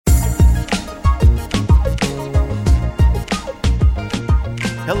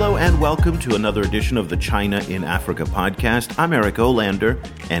Hello and welcome to another edition of the China in Africa podcast. I'm Eric Olander,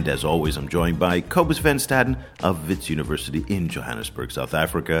 and as always, I'm joined by Cobus Van Staden of Wits University in Johannesburg, South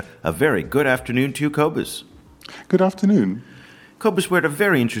Africa. A very good afternoon to you, Cobus. Good afternoon. Cobus, we're at a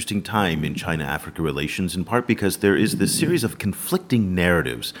very interesting time in China-Africa relations, in part because there is this series of conflicting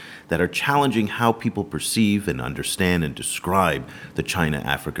narratives that are challenging how people perceive and understand and describe the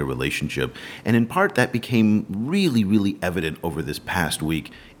China-Africa relationship. And in part, that became really evident over this past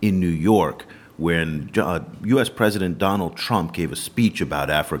week in New York, when U.S. President Donald Trump gave a speech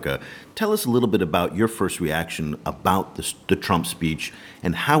about Africa. Tell us a little bit about your first reaction about the Trump speech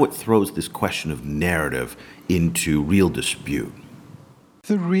and how it throws this question of narrative into real dispute.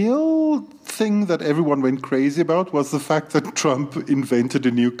 The real thing that everyone went crazy about was the fact that Trump invented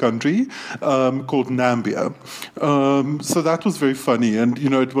a new country called Nambia. So that was very funny, and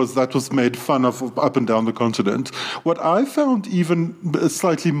that was made fun of up and down the continent. What I found even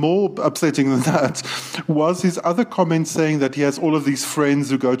slightly more upsetting than that was his other comments saying that he has all of these friends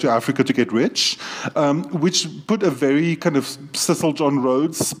who go to Africa to get rich, which put a very kind of Cecil John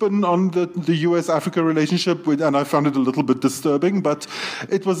Rhodes spin on the U.S.-Africa relationship, and I found it a little bit disturbing, but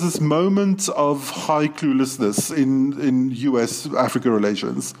it was this moment of high cluelessness in U.S.-Africa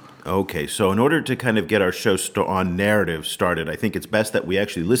relations. Okay, so in order to kind of get our show on narrative started, I think it's best that we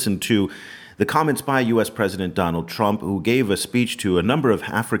actually listen to the comments by U.S. President Donald Trump, who gave a speech to a number of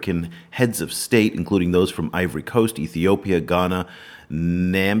African heads of state, including those from Ivory Coast, Ethiopia, Ghana,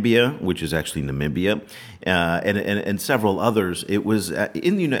 Nambia, which is actually Namibia, and several others. It was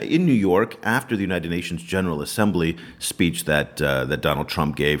in New York after the United Nations General Assembly speech that Donald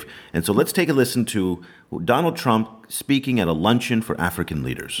Trump gave. And so let's take a listen to Donald Trump speaking at a luncheon for African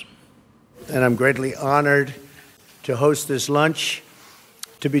leaders. And I'm greatly honored to host this lunch,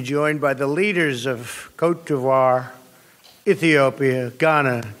 to be joined by the leaders of Côte d'Ivoire, Ethiopia,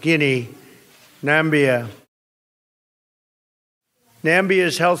 Ghana, Guinea, Nambia.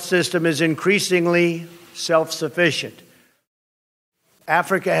 Nambia's health system is increasingly self-sufficient.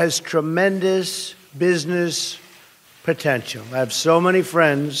 Africa has tremendous business potential. I have so many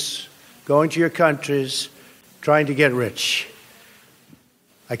friends going to your countries trying to get rich.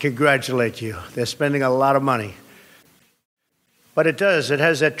 I congratulate you. They're spending a lot of money. But it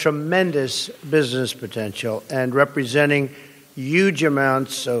has a tremendous business potential and representing huge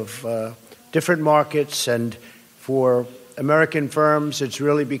amounts of different markets, and for American firms, it's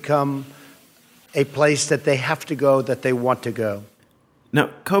really become a place that they have to go, that they want to go.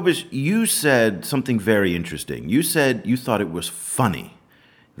 Now, Cobus, you said something very interesting. You said you thought it was funny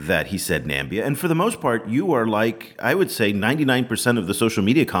that he said Nambia. And for the most part, you are like, I would say, 99% of the social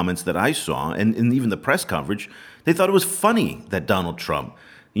media comments that I saw, and even the press coverage, they thought it was funny that Donald Trump,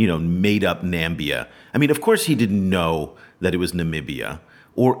 made up Nambia. I mean, of course he didn't know that it was Namibia,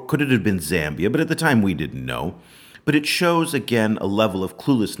 or could it have been Zambia? But at the time, we didn't know. But it shows, again, a level of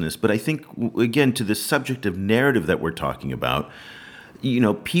cluelessness. But I think, again, to this subject of narrative that we're talking about,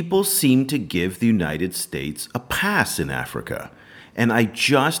 people seem to give the United States a pass in Africa. And I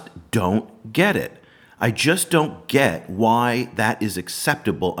just don't get it. I just don't get why that is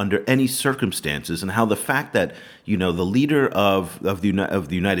acceptable under any circumstances, and how the fact that, the leader of the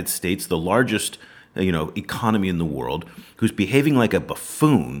United States, the largest, economy in the world, who's behaving like a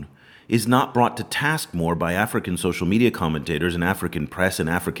buffoon, is not brought to task more by African social media commentators and African press and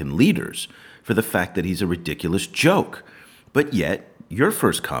African leaders for the fact that he's a ridiculous joke. But yet, your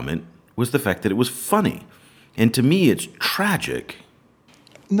first comment was the fact that it was funny. And to me, it's tragic.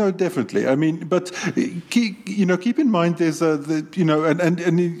 No, definitely. I mean, but keep in mind there's and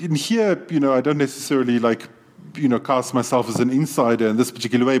in here, I don't necessarily cast myself as an insider in this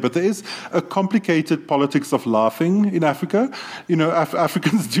particular way, but there is a complicated politics of laughing in Africa.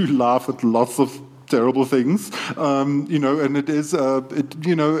 Africans do laugh at lots of terrible things, and it is,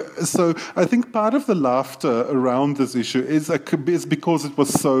 so I think part of the laughter around this issue is because it was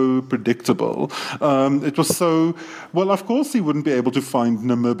so predictable. It was so, well, of course he wouldn't be able to find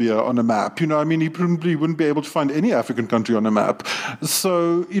Namibia on a map. He probably wouldn't be able to find any African country on a map.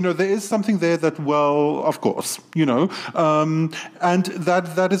 So, there is something there that, well, of course, and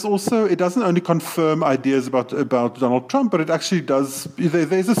that is also, it doesn't only confirm ideas about Donald Trump, but it actually does,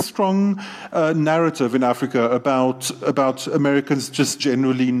 there's a strong narrative in Africa about Americans just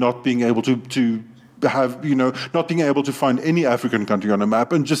generally not being able to have, not being able to find any African country on a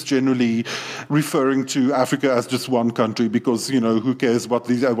map and just generally referring to Africa as just one country because, who cares what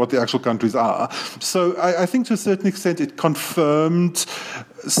the actual countries are. So I think to a certain extent it confirmed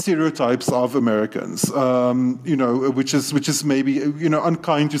stereotypes of Americans, which is maybe,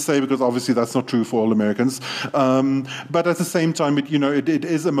 unkind to say because obviously that's not true for all Americans. But at the same time, it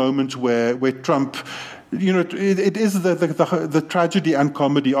is a moment where Trump, it is the tragedy and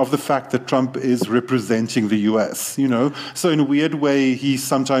comedy of the fact that Trump is representing the U.S., So in a weird way, he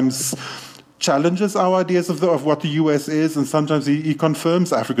sometimes challenges our ideas of what the U.S. is, and sometimes he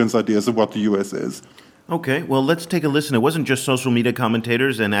confirms Africans' ideas of what the U.S. is. Okay, well, let's take a listen. It wasn't just social media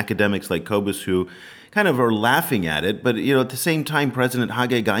commentators and academics like Cobus who kind of are laughing at it, but at the same time, President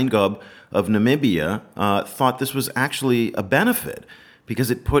Hage Geingob of Namibia thought this was actually a benefit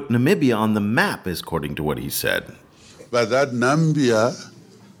because it put Namibia on the map, according to what he said. But that Nambia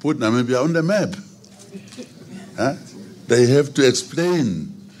put Namibia on the map. They have to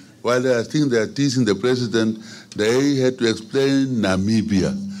explain. While I think they are teasing the president, they had to explain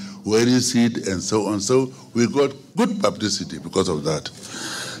Namibia. Where is it, and so on. So we got good publicity because of that.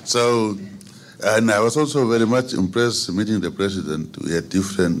 So, and I was also very much impressed meeting the president. We had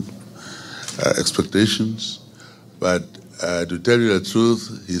different expectations, but to tell you the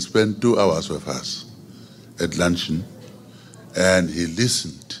truth, he spent 2 hours with us at luncheon, and he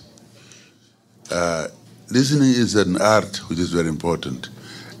listened. Listening is an art which is very important,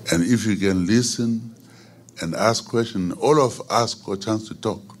 and if you can listen and ask questions, all of us got a chance to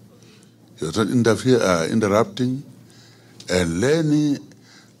talk. He was not interrupting and learning,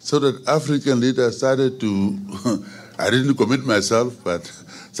 so that African leaders started to, I didn't commit myself, but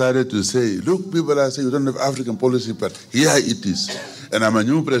started to say, look, people are saying you don't have African policy, but here it is. And I'm a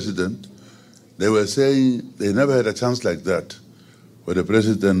new president. They were saying they never had a chance like that, where the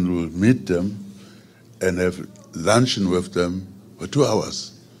president would meet them and have luncheon with them for 2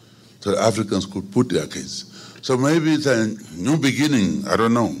 hours, so Africans could put their case. So maybe it's a new beginning, I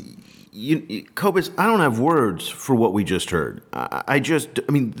don't know. Cobus, I don't have words for what we just heard.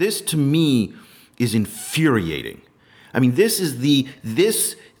 This to me is infuriating. This is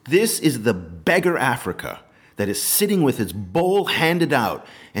the beggar Africa that is sitting with its bowl handed out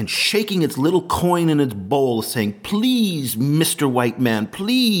and shaking its little coin in its bowl saying, please, Mr. White Man,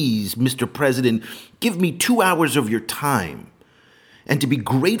 please, Mr. President, give me 2 hours of your time. And to be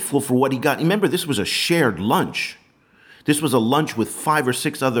grateful for what he got. Remember, this was a shared lunch. This was a lunch with 5 or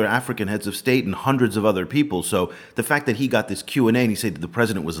 6 other African heads of state and hundreds of other people. So the fact that he got this Q&A and he said that the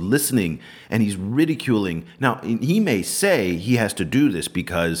president was listening and he's ridiculing. Now, he may say he has to do this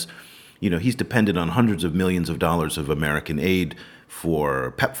because, he's dependent on hundreds of millions of dollars of American aid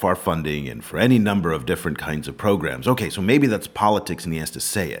for PEPFAR funding and for any number of different kinds of programs. Okay, so maybe that's politics and he has to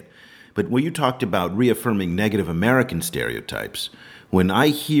say it. But when you talked about reaffirming negative American stereotypes, when I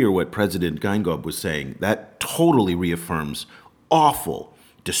hear what President Geingob was saying, that totally reaffirms awful,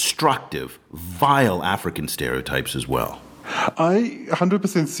 destructive, vile African stereotypes as well. I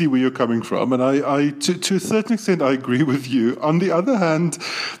 100% see where you're coming from, and I to a certain extent, I agree with you. On the other hand,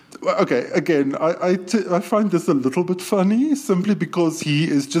 okay, again, I find this a little bit funny, simply because he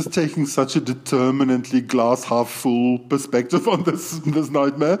is just taking such a determinantly glass half full perspective on this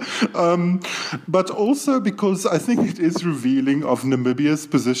nightmare. But also because I think it is revealing of Namibia's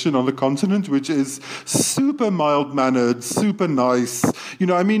position on the continent, which is super mild-mannered, super nice.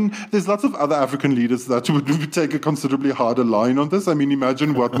 There's lots of other African leaders that would take a considerably harder line on this.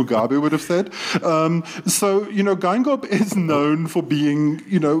 Imagine what Mugabe would have said. Geingob is known for being,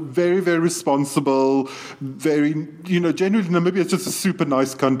 very, very responsible, very, generally Namibia is just a super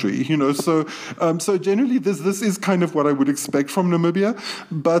nice country, so generally this is kind of what I would expect from Namibia,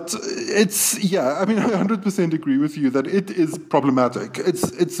 but I 100% agree with you that it is problematic.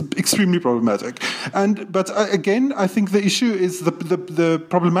 It's extremely problematic. But again, I think the issue is the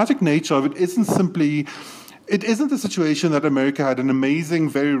problematic nature of it isn't simply, it isn't the situation that America had an amazing,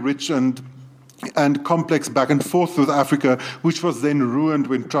 very rich and complex back and forth with Africa, which was then ruined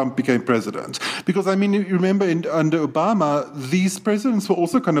when Trump became president. Because, you remember under Obama, these presidents were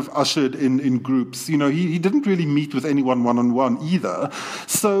also kind of ushered in groups. He didn't really meet with anyone one-on-one either.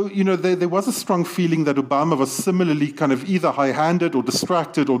 So, there was a strong feeling that Obama was similarly kind of either high-handed or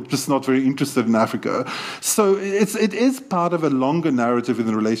distracted or just not very interested in Africa. So it is part of a longer narrative in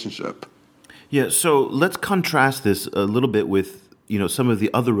the relationship. Yeah, so let's contrast this a little bit with some of the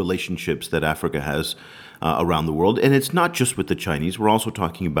other relationships that Africa has around the world. And it's not just with the Chinese. We're also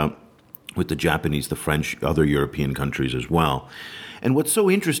talking about with the Japanese, the French, other European countries as well. And what's so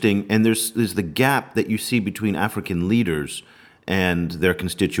interesting, and there's the gap that you see between African leaders and their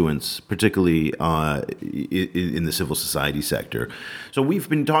constituents, particularly in the civil society sector. So we've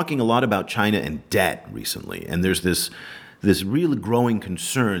been talking a lot about China and debt recently, and there's this really growing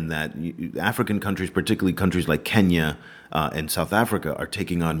concern that African countries, particularly countries like Kenya and South Africa, are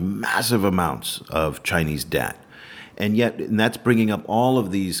taking on massive amounts of Chinese debt. And that's bringing up all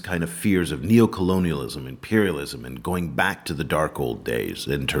of these kind of fears of neocolonialism, imperialism, and going back to the dark old days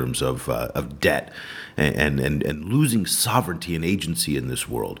in terms of debt and losing sovereignty and agency in this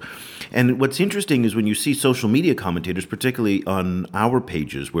world. And what's interesting is when you see social media commentators, particularly on our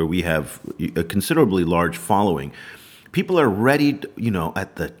pages where we have a considerably large following, people are ready,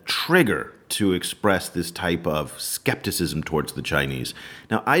 at the trigger to express this type of skepticism towards the Chinese.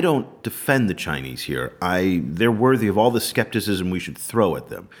 Now, I don't defend the Chinese here. They're worthy of all the skepticism we should throw at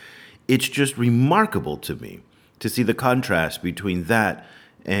them. It's just remarkable to me to see the contrast between that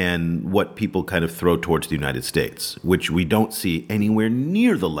and what people kind of throw towards the United States, which we don't see anywhere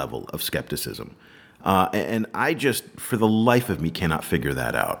near the level of skepticism. And I just, for the life of me, cannot figure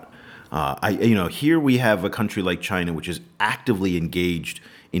that out. Here we have a country like China, which is actively engaged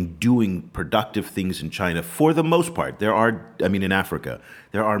in doing productive things in China for the most part. In Africa,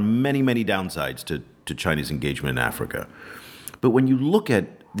 there are many, many downsides to China's engagement in Africa. But when you look at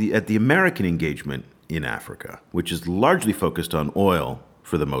the American engagement in Africa, which is largely focused on oil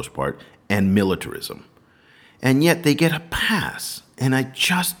for the most part and militarism, and yet they get a pass, and I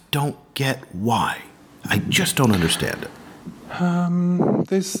just don't get why. I just don't understand it.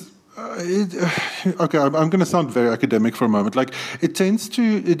 Okay, I'm going to sound very academic for a moment. Like,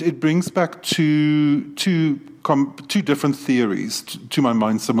 it brings back two different theories to my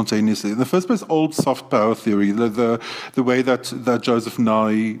mind simultaneously. In the first place, old soft power theory, the way that Joseph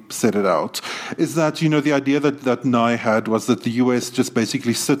Nye set it out, is that, the idea that Nye had was that the US just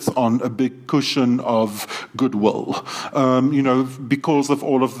basically sits on a big cushion of goodwill, because of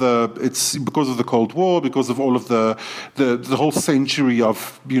because of the Cold War, because of all of the whole century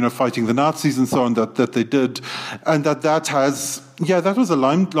of, fighting the Nazis and so on that they did, and that was a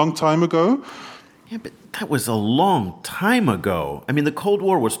long time ago. Yeah, but that was a long time ago. I mean, the Cold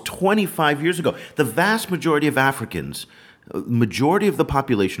War was 25 years ago. The vast majority of Africans, majority of the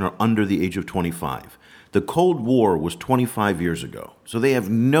population are under the age of 25. The Cold War was 25 years ago. So they have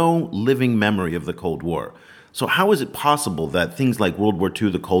no living memory of the Cold War. So how is it possible that things like World War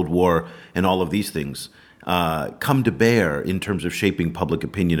II, the Cold War, and all of these things come to bear in terms of shaping public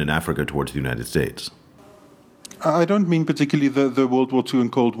opinion in Africa towards the United States? I don't mean particularly the World War II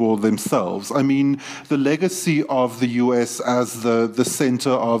and Cold War themselves. I mean the legacy of the US as the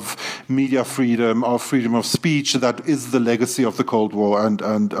center of media freedom, of freedom of speech, that is the legacy of the Cold War and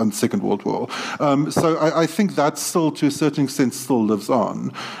Second World War. So I think that still, to a certain extent, still lives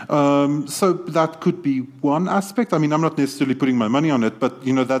on. So that could be one aspect. I mean, I'm not necessarily putting my money on it, but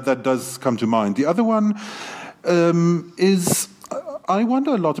that does come to mind. The other one is I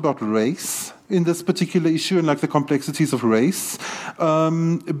wonder a lot about race in this particular issue and the complexities of race,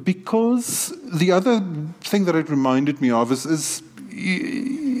 because the other thing that it reminded me of is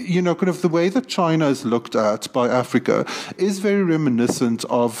kind of the way that China is looked at by Africa is very reminiscent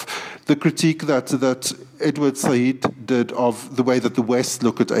of the critique that Edward Said did of the way that the West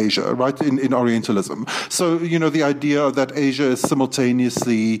look at Asia, right, in Orientalism. So, the idea that Asia is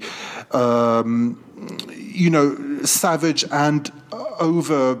simultaneously savage and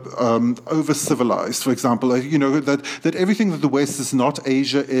over civilized, for example, that everything that the West is not,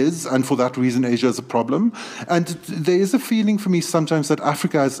 Asia is, and for that reason Asia is a problem. And there is a feeling for me sometimes that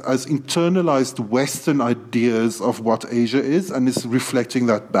Africa has internalized Western ideas of what Asia is and is reflecting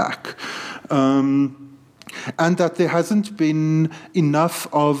that back. And that there hasn't been enough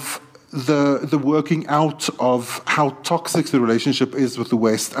of the working out of how toxic the relationship is with the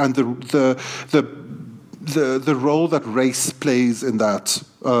West and the role that race plays in that,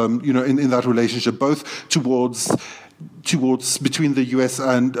 in that relationship, both towards between the US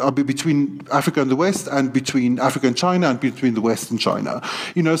and between Africa and the West, and between Africa and China, and between the West and China.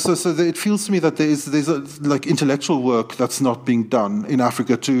 So it feels to me that there's intellectual work that's not being done in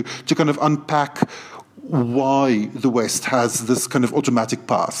Africa to kind of unpack why the West has this kind of automatic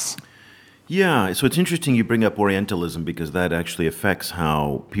pass. Yeah, so it's interesting you bring up Orientalism, because that actually affects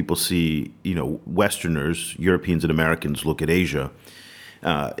how people see, Westerners, Europeans and Americans look at Asia.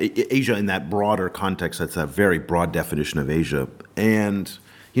 Asia in that broader context, that's a very broad definition of Asia. And,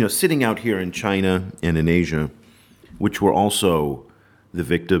 sitting out here in China and in Asia, which were also the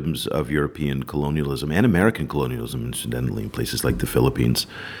victims of European colonialism and American colonialism, incidentally, in places like the Philippines,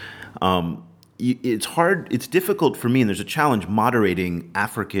 it's difficult for me, and there's a challenge moderating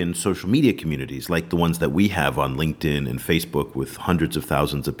African social media communities like the ones that we have on LinkedIn and Facebook with hundreds of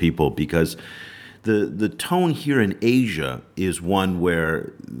thousands of people, because the tone here in Asia is one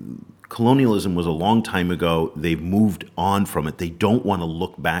where colonialism was a long time ago. They've moved on from it. They don't want to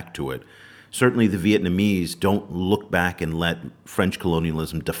look back to it. Certainly the Vietnamese don't look back and let French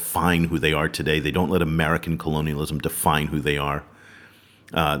colonialism define who they are today. They don't let American colonialism define who they are.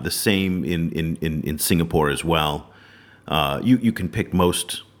 The same in Singapore as well. You can pick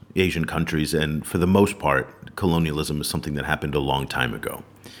most Asian countries, and for the most part, colonialism is something that happened a long time ago.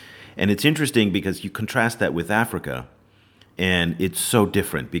 And it's interesting because you contrast that with Africa, and it's so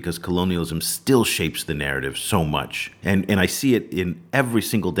different because colonialism still shapes the narrative so much. And I see it in every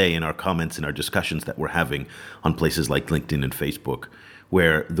single day in our comments and our discussions that we're having on places like LinkedIn and Facebook,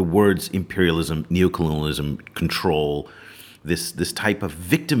 where the words imperialism, neocolonialism, control, this type of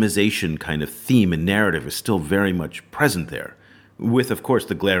victimization kind of theme and narrative is still very much present there, with, of course,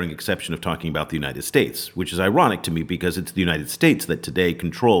 the glaring exception of talking about the United States, which is ironic to me because it's the United States that today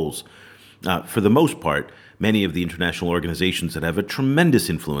controls, for the most part, many of the international organizations that have a tremendous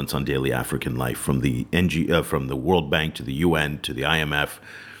influence on daily African life, from the from the World Bank to the UN to the IMF,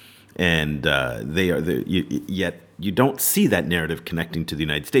 and yet you don't see that narrative connecting to the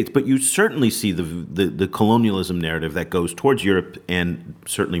United States, but you certainly see the colonialism narrative that goes towards Europe and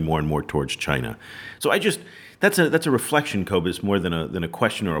certainly more and more towards China. So that's a reflection, Cobus, more than a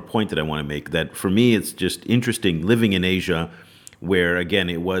question or a point that I want to make. That for me, it's just interesting living in Asia, where again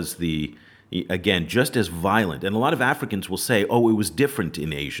it was just as violent. And a lot of Africans will say, "Oh, it was different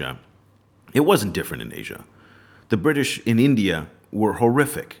in Asia." It wasn't different in Asia. The British in India were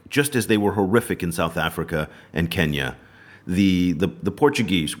horrific, just as they were horrific in South Africa and Kenya. The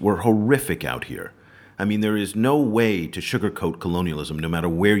Portuguese were horrific out here. I mean, there is no way to sugarcoat colonialism, no matter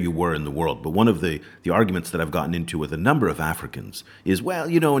where you were in the world. But one of the arguments that I've gotten into with a number of Africans is, well,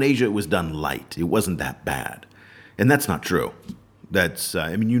 in Asia it was done light. It wasn't that bad. And that's not true. That's,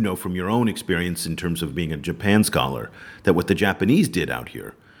 from your own experience in terms of being a Japan scholar, that what the Japanese did out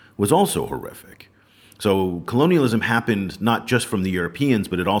here was also horrific. So colonialism happened not just from the Europeans,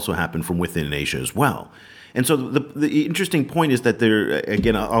 but it also happened from within Asia as well. And so the interesting point is that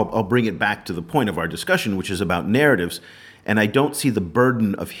I'll bring it back to the point of our discussion, which is about narratives. And I don't see the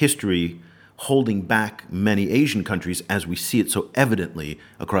burden of history holding back many Asian countries as we see it so evidently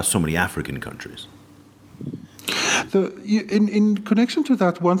across so many African countries. In connection to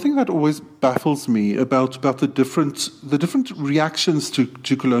that, one thing that always baffles me about the different reactions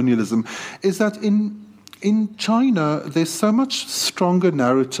to colonialism is that in China, there's so much stronger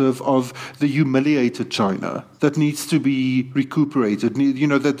narrative of the humiliated China that needs to be recuperated.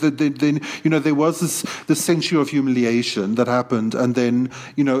 There was this century of humiliation that happened, and then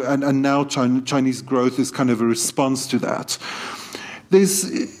and now Chinese growth is kind of a response to that. There's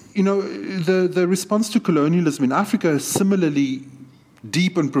the response to colonialism in Africa is similarly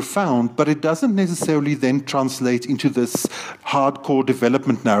deep and profound, but it doesn't necessarily then translate into this hardcore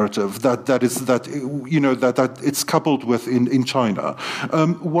development narrative that it's coupled with in China.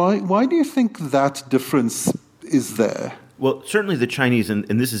 Why do you think that difference is there? Well, certainly the Chinese,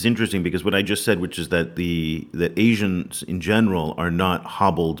 and this is interesting because what I just said, which is that that Asians in general are not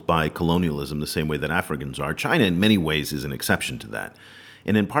hobbled by colonialism the same way that Africans are. China in many ways is an exception to that.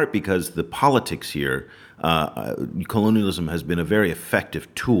 And in part because the politics here, colonialism has been a very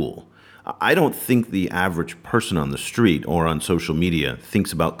effective tool. I don't think the average person on the street or on social media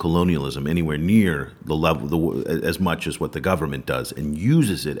thinks about colonialism anywhere near the level as much as what the government does, and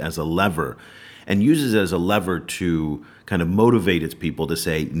uses it as a lever, to kind of motivate its people to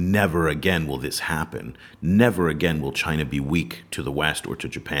say, never again will this happen. Never again will China be weak to the West or to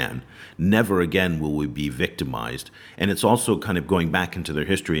Japan. Never again will we be victimized. And it's also kind of going back into their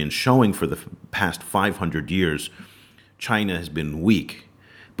history and showing for the past 500 years, China has been weak.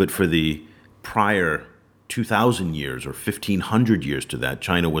 But for the prior 2,000 years or 1,500 years to that,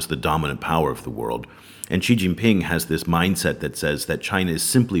 China was the dominant power of the world. And Xi Jinping has this mindset that says that China is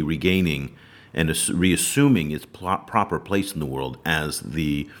simply regaining and reassuming its proper place in the world as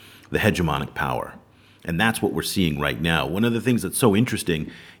the hegemonic power. And that's what we're seeing right now. One of the things that's so interesting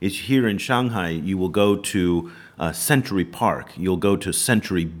is here in Shanghai, you will go to Century Park, you'll go to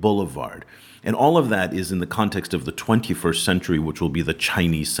Century Boulevard. And all of that is in the context of the 21st century, which will be the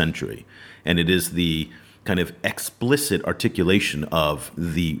Chinese century. And it is the kind of explicit articulation of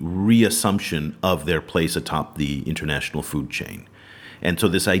the reassumption of their place atop the international food chain. And so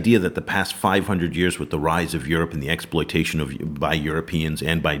this idea that the past 500 years with the rise of Europe and the exploitation by Europeans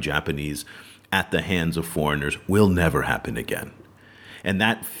and by Japanese at the hands of foreigners will never happen again. And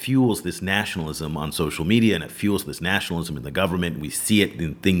that fuels this nationalism on social media, and it fuels this nationalism in the government. We see it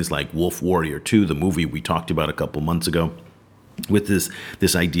in things like Wolf Warrior 2, the movie we talked about a couple months ago, with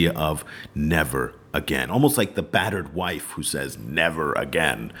this idea of never again, almost like the battered wife who says, never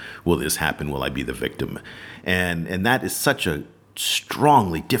again will this happen, will I be the victim. And that is such a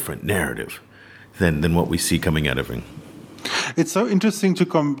strongly different narrative than what we see coming out of him. It's so interesting to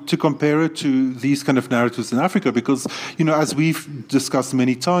compare it to these kind of narratives in Africa because, as we've discussed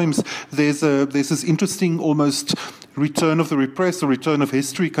many times, there's this interesting almost return of the repressed or return of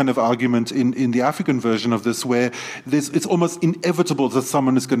history kind of argument in the African version of this, where it's almost inevitable that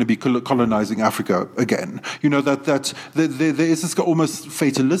someone is going to be colonizing Africa again. That there is this almost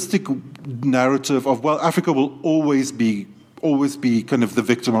fatalistic narrative of, well, Africa will always be kind of the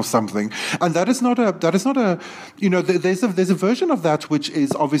victim of something, and that is not a there's a version of that which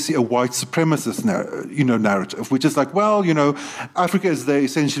is obviously a white supremacist narrative, which is like, well, Africa is there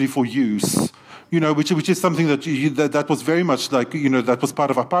essentially for use. Which is something that was very much like, that was part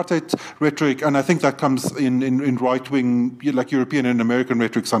of apartheid rhetoric, and I think that comes in right-wing, like European and American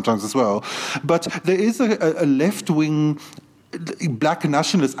rhetoric sometimes as well. But there is a left-wing black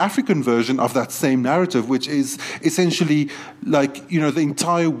nationalist African version of that same narrative, which is essentially like, the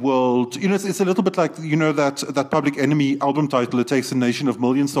entire world, it's a little bit like, that Public Enemy album title, It Takes a Nation of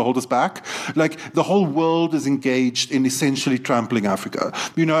Millions to Hold Us Back. Like, the whole world is engaged in essentially trampling Africa,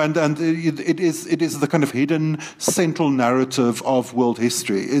 and it is the kind of hidden central narrative of world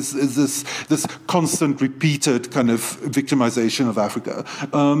history, is this constant repeated kind of victimization of Africa.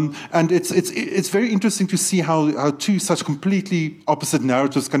 And it's very interesting to see how two such completely opposite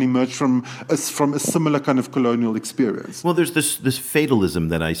narratives can emerge from a similar kind of colonial experience. Well, there's this fatalism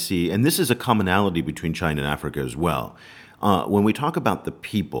that I see, and this is a commonality between China and Africa as well. When we talk about the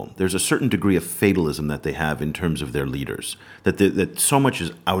people, there's a certain degree of fatalism that they have in terms of their leaders, that so much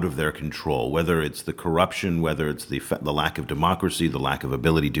is out of their control, whether it's the corruption, whether it's the lack of democracy, the lack of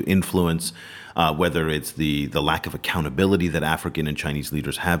ability to influence, whether it's the lack of accountability that African and Chinese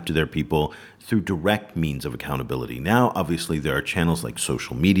leaders have to their people through direct means of accountability. Now, obviously, there are channels like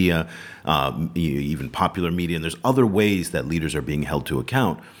social media, even popular media, and there's other ways that leaders are being held to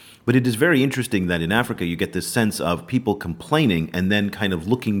account. But it is very interesting that in Africa, you get this sense of people complaining and then kind of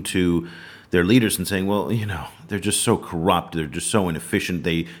looking to their leaders and saying, well, they're just so corrupt, they're just so inefficient,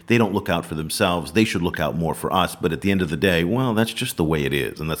 they don't look out for themselves, they should look out more for us. But at the end of the day, well, that's just the way it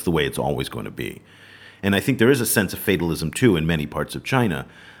is, and that's the way it's always going to be. And I think there is a sense of fatalism, too, in many parts of China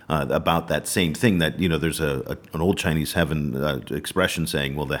about that same thing, that, there's an old Chinese expression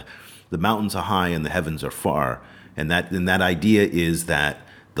saying, well, the mountains are high and the heavens are far. And that idea is that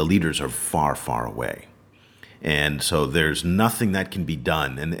the leaders are far, far away. And so there's nothing that can be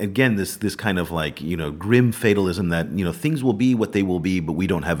done. And again, this kind of like, grim fatalism that, things will be what they will be, but we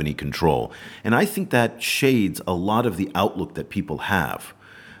don't have any control. And I think that shades a lot of the outlook that people have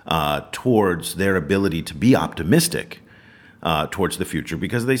towards their ability to be optimistic towards the future.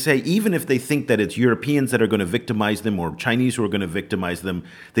 Because they say, even if they think that it's Europeans that are going to victimize them or Chinese who are going to victimize them,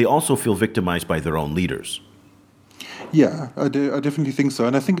 they also feel victimized by their own leaders. Yeah, I definitely think so,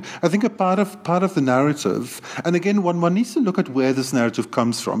 and I think a part of the narrative, and again, one needs to look at where this narrative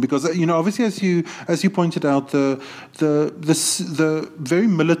comes from, because obviously, as you pointed out, the very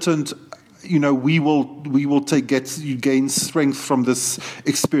militant, we will gain strength from this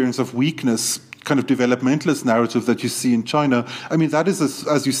experience of weakness kind of developmentalist narrative that you see in China. I mean, that is,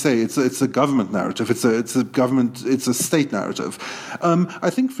 as you say, it's a government narrative. It's a state narrative. I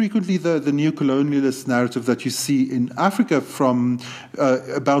think frequently the neo-colonialist narrative that you see in Africa from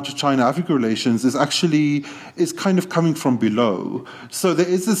about China-Africa relations is kind of coming from below. So there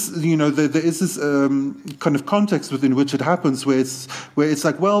is this, there is this kind of context within which it happens, where it's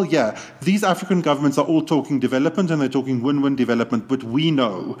like, well, yeah, these African governments are all talking development and they're talking win-win development, but we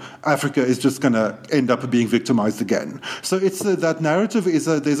know Africa is just going to end up being victimized again. So it's that narrative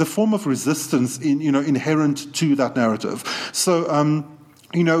there's a form of resistance inherent to that narrative. So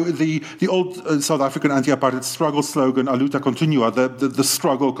the old South African anti-apartheid struggle slogan, "A luta continua," the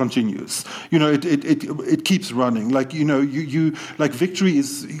struggle continues. It keeps running. Like victory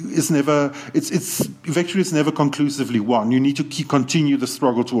is never victory is never conclusively won. You need to continue the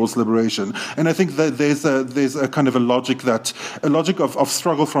struggle towards liberation. And I think that there's a kind of a logic of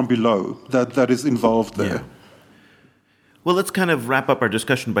struggle from below that is involved there. Yeah. Well, let's kind of wrap up our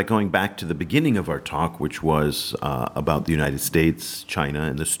discussion by going back to the beginning of our talk, which was about the United States, China,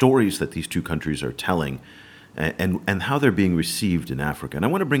 and the stories that these two countries are telling and how they're being received in Africa. And I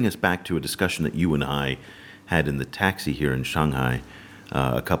want to bring us back to a discussion that you and I had in the taxi here in Shanghai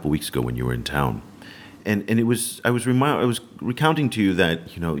a couple weeks ago when you were in town. And I was recounting to you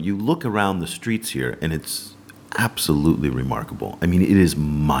that, you look around the streets here and it's absolutely remarkable. I mean, it is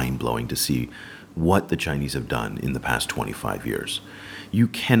mind-blowing to see what the Chinese have done in the past 25 years. You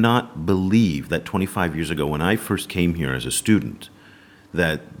cannot believe that 25 years ago when I first came here as a student,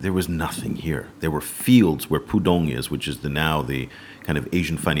 that there was nothing here. There were fields where Pudong is, which is now the kind of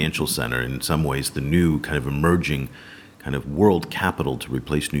Asian financial center, in some ways the new kind of emerging kind of world capital to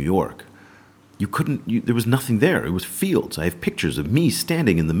replace New York. There was nothing there. It was fields. I have pictures of me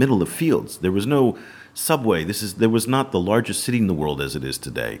standing in the middle of fields. There was no subway. There was not the largest city in the world as it is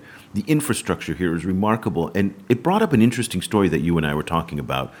today. The infrastructure here is remarkable. And it brought up an interesting story that you and I were talking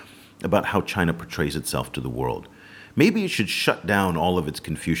about how China portrays itself to the world. Maybe it should shut down all of its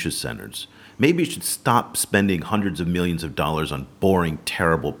Confucius centers. Maybe it should stop spending hundreds of millions of dollars on boring,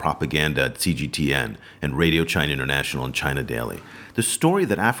 terrible propaganda at CGTN and Radio China International and China Daily. The story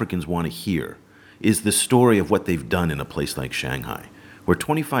that Africans want to hear is the story of what they've done in a place like Shanghai, where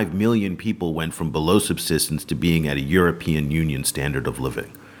 25 million people went from below subsistence to being at a European Union standard of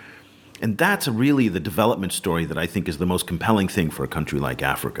living. And that's really the development story that I think is the most compelling thing for a country like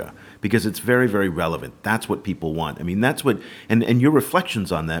Africa, because it's very, very relevant. That's what people want. I mean, that's what, and your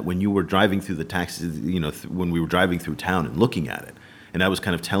reflections on that when you were driving through the taxis, when we were driving through town and looking at it, and I was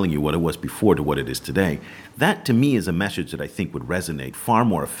kind of telling you what it was before to what it is today, that to me is a message that I think would resonate far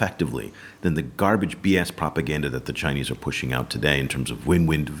more effectively than the garbage BS propaganda that the Chinese are pushing out today in terms of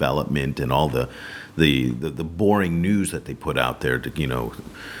win-win development and all the boring news that they put out there.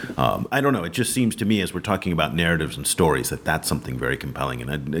 I don't know. It just seems to me, as we're talking about narratives and stories, that's something very compelling,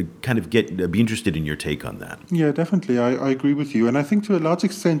 and I'd be interested in your take on that. Yeah, definitely. I agree with you, and I think to a large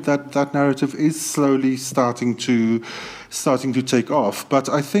extent that narrative is slowly starting to take off. But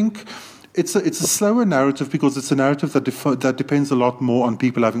I think it's a slower narrative because it's a narrative that depends a lot more on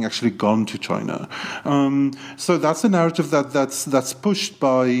people having actually gone to China. So that's a narrative that's pushed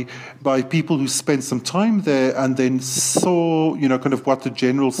by people who spent some time there and then saw kind of what the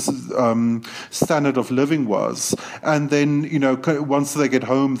general standard of living was, and then once they get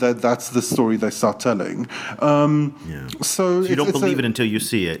home, that's the story they start telling. So you don't believe it until you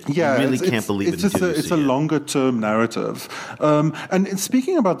see it. Yeah, you really can't believe it until you see it. It's a longer term narrative. And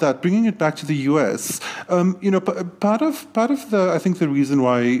speaking about that, bringing it back to the US, part of I think the reason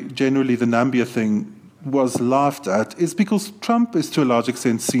why generally the Nambia thing was laughed at is because Trump is to a large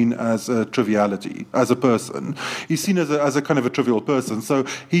extent seen as a triviality, as a person. He's seen as a kind of a trivial person. So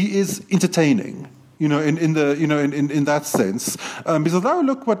he is entertaining. In that sense, because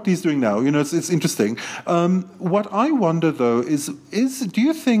look what he's doing now. It's interesting. What I wonder though is do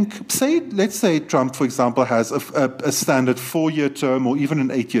you think, let's say Trump, for example, has a standard 4-year term or even an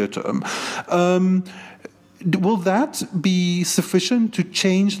 8-year term. Will that be sufficient to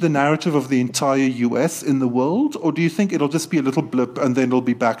change the narrative of the entire U.S. in the world? Or do you think it'll just be a little blip and then it'll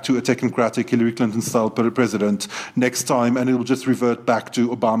be back to a technocratic Hillary Clinton-style president next time and it'll just revert back to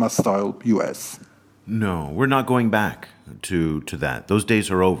Obama-style U.S.? No, we're not going back to that. Those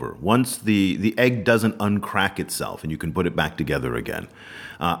days are over. Once the egg doesn't uncrack itself and you can put it back together again.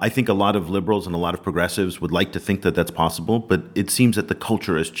 I think a lot of liberals and a lot of progressives would like to think that that's possible, but it seems that the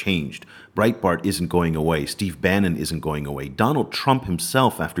culture has changed. Breitbart isn't going away. Steve Bannon isn't going away. Donald Trump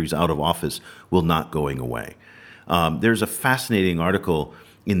himself, after he's out of office, will not going away. There's a fascinating article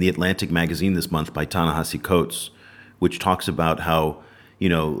in The Atlantic magazine this month by Ta-Nehisi Coates, which talks about how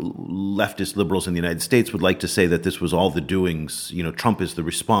leftist liberals in the United States would like to say that this was all the doings, Trump is the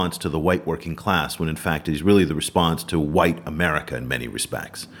response to the white working class, when in fact he's really the response to white America in many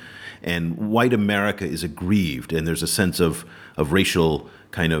respects. And white America is aggrieved, and there's a sense of racial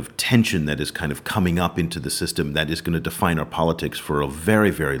kind of tension that is kind of coming up into the system that is going to define our politics for a very,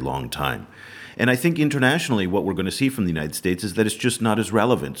 very long time. And I think internationally what we're going to see from the United States is that it's just not as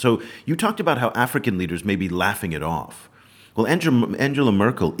relevant. So you talked about how African leaders may be laughing it off. Well, Angela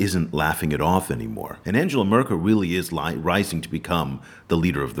Merkel isn't laughing it off anymore. And Angela Merkel really is rising to become the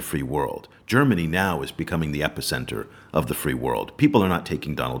leader of the free world. Germany now is becoming the epicenter of the free world. People are not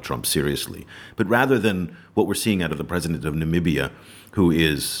taking Donald Trump seriously. But rather than what we're seeing out of the president of Namibia, who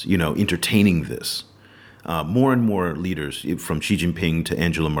is, entertaining this, more and more leaders, from Xi Jinping to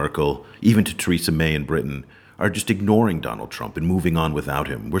Angela Merkel, even to Theresa May in Britain, are just ignoring Donald Trump and moving on without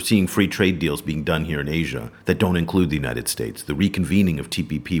him. We're seeing free trade deals being done here in Asia that don't include the United States, the reconvening of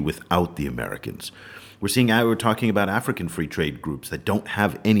TPP without the Americans. We're talking about African free trade groups that don't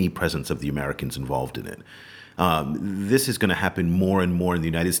have any presence of the Americans involved in it. This is going to happen more and more, and the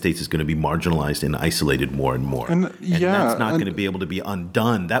United States is going to be marginalized and isolated more and more. And that's not going to be able to be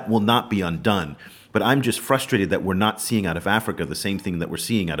undone. That will not be undone But I'm just frustrated that we're not seeing out of Africa the same thing that we're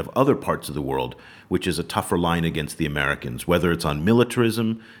seeing out of other parts of the world, which is a tougher line against the Americans, whether it's on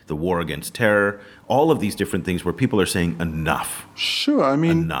militarism, the war against terror, all of these different things where people are saying enough. Sure, I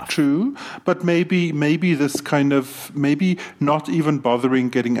mean, Enough. True, but maybe this kind of, maybe not even bothering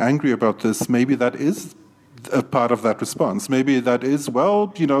getting angry about this, maybe that is a part of that response. Maybe that is, well,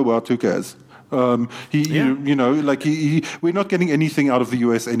 who cares? We're not getting anything out of the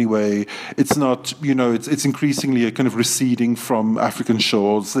U.S. anyway. It's not, it's increasingly a kind of receding from African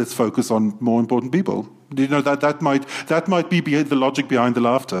shores. Let's focus on more important people. That might be the logic behind the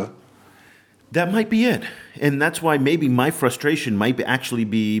laughter. That might be it. And that's why maybe my frustration might actually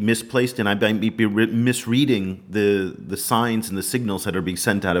be misplaced, and I might be misreading the signs and the signals that are being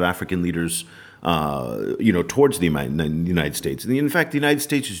sent out of African leaders towards the United States. In fact, the United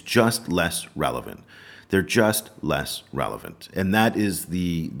States is just less relevant. They're just less relevant. And that is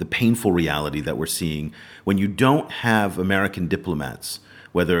the painful reality that we're seeing when you don't have American diplomats,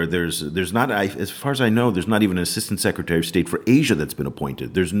 whether there's not, as far as I know, there's not even an Assistant Secretary of State for Asia that's been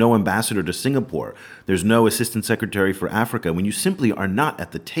appointed. There's no ambassador to Singapore. There's no Assistant Secretary for Africa. When you simply are not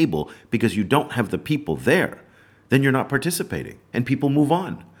at the table because you don't have the people there, then you're not participating, and people move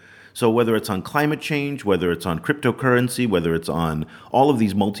on. So whether it's on climate change, whether it's on cryptocurrency, whether it's on all of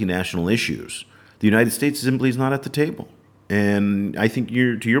these multinational issues, the United States simply is not at the table. And I think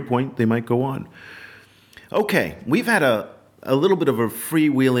to your point, they might go on. Okay, we've had a little bit of a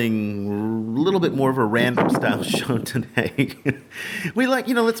freewheeling, a little bit more of a random style show today. We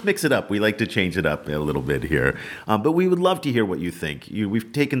let's mix it up. We like to change it up a little bit here. But we would love to hear what you think.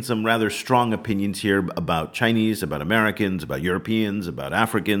 We've taken some rather strong opinions here about Chinese, about Americans, about Europeans, about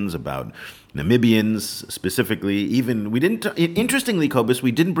Africans, about Namibians specifically. Interestingly, Cobus,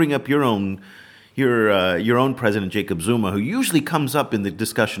 we didn't bring up your own President Jacob Zuma, who usually comes up in the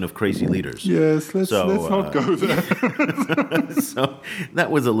discussion of crazy leaders. Yes, let's not go there. So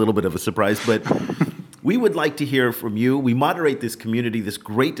that was a little bit of a surprise, but we would like to hear from you. We moderate this community, this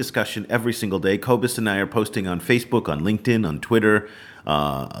great discussion every single day. Cobus and I are posting on Facebook, on LinkedIn, on Twitter.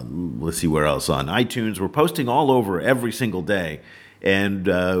 Let's see where else, on iTunes. We're posting all over every single day. And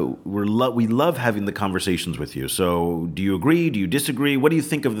we love having the conversations with you. So do you agree? Do you disagree? What do you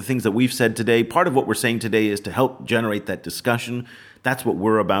think of the things that we've said today? Part of what we're saying today is to help generate that discussion. That's what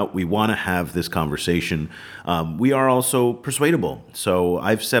we're about. We want to have this conversation. We are also persuadable. So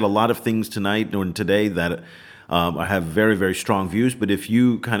I've said a lot of things tonight or today that I have very, very strong views. But if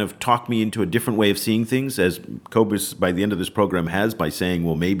you kind of talk me into a different way of seeing things, as Cobus by the end of this program has, by saying,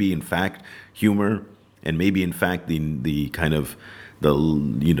 well, maybe in fact humor, and maybe in fact the kind of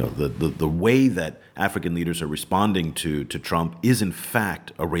the way that African leaders are responding to Trump is in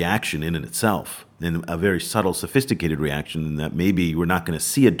fact a reaction in itself, and a very subtle, sophisticated reaction, and that maybe we're not going to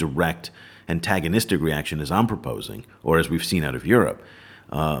see a direct antagonistic reaction as I'm proposing, or as we've seen out of Europe.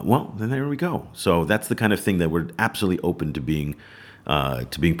 Well, then there we go. So that's the kind of thing that we're absolutely open to being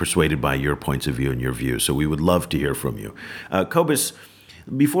persuaded by your points of view and your views. So we would love to hear from you. Cobus,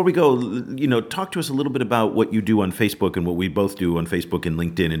 before we go, talk to us a little bit about what you do on Facebook and what we both do on Facebook and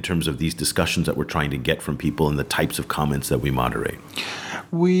LinkedIn in terms of these discussions that we're trying to get from people and the types of comments that we moderate.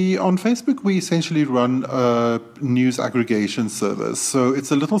 On Facebook, we essentially run a news aggregation service. So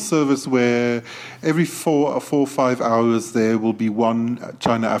it's a little service where every 4 or 5 hours there will be one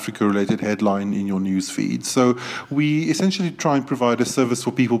China-Africa related headline in your news feed. So we essentially try and provide a service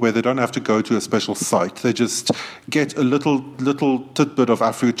for people where they don't have to go to a special site. They just get a little tidbit of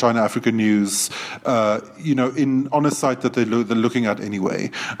China-Africa news, on a site that they're looking at anyway.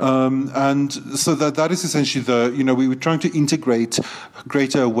 And so that is essentially we were trying to integrate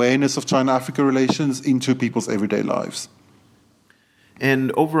greater awareness of China-Africa relations into people's everyday lives.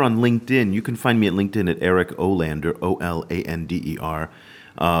 And over on LinkedIn, you can find me at LinkedIn at Eric Olander, Olander.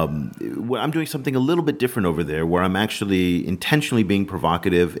 I'm doing something a little bit different over there, where I'm actually intentionally being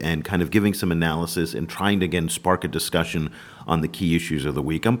provocative and kind of giving some analysis and trying to, again, spark a discussion on the key issues of the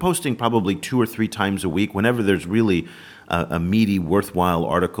week. I'm posting probably 2 or 3 times a week. Whenever there's really a meaty, worthwhile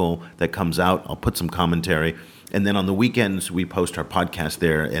article that comes out, I'll put some commentary. And then on the weekends, we post our podcast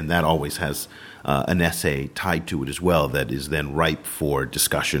there, and that always has an essay tied to it as well that is then ripe for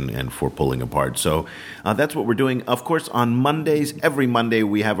discussion and for pulling apart. So that's what we're doing. Of course, on Mondays, every Monday,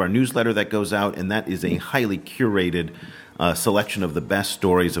 we have our newsletter that goes out, and that is a highly curated selection of the best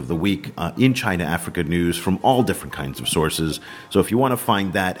stories of the week in China-Africa news from all different kinds of sources. So if you want to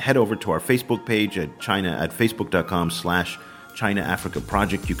find that, head over to our Facebook page at facebook.com/China Africa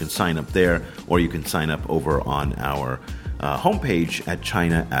Project. You can sign up there, or you can sign up over on our homepage at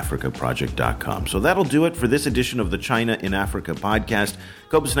ChinaAfricaProject.com. So that'll do it for this edition of the China in Africa podcast.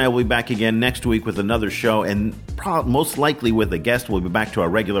 Cobus and I will be back again next week with another show, and most likely with a guest. We'll be back to our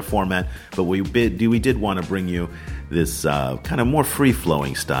regular format, but we did want to bring you this kind of more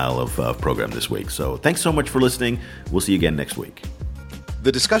free-flowing style of program this week. So thanks so much for listening. We'll see you again next week.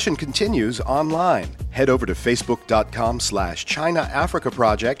 The discussion continues online. Head over to facebook.com/China Africa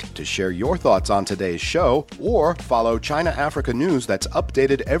Project to share your thoughts on today's show, or follow China Africa News that's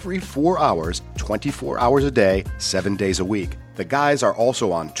updated every 4 hours, 24 hours a day, 7 days a week. The guys are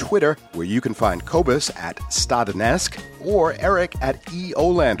also on Twitter, where you can find Cobus at Stadanesk or Eric at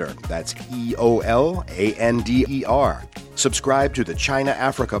EOlander. That's EOLANDER. Subscribe to the China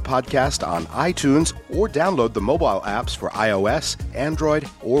Africa podcast on iTunes or download the mobile apps for iOS, Android,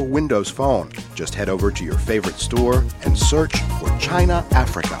 or Windows Phone. Just head over to your favorite store and search for China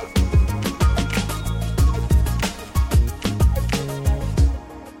Africa.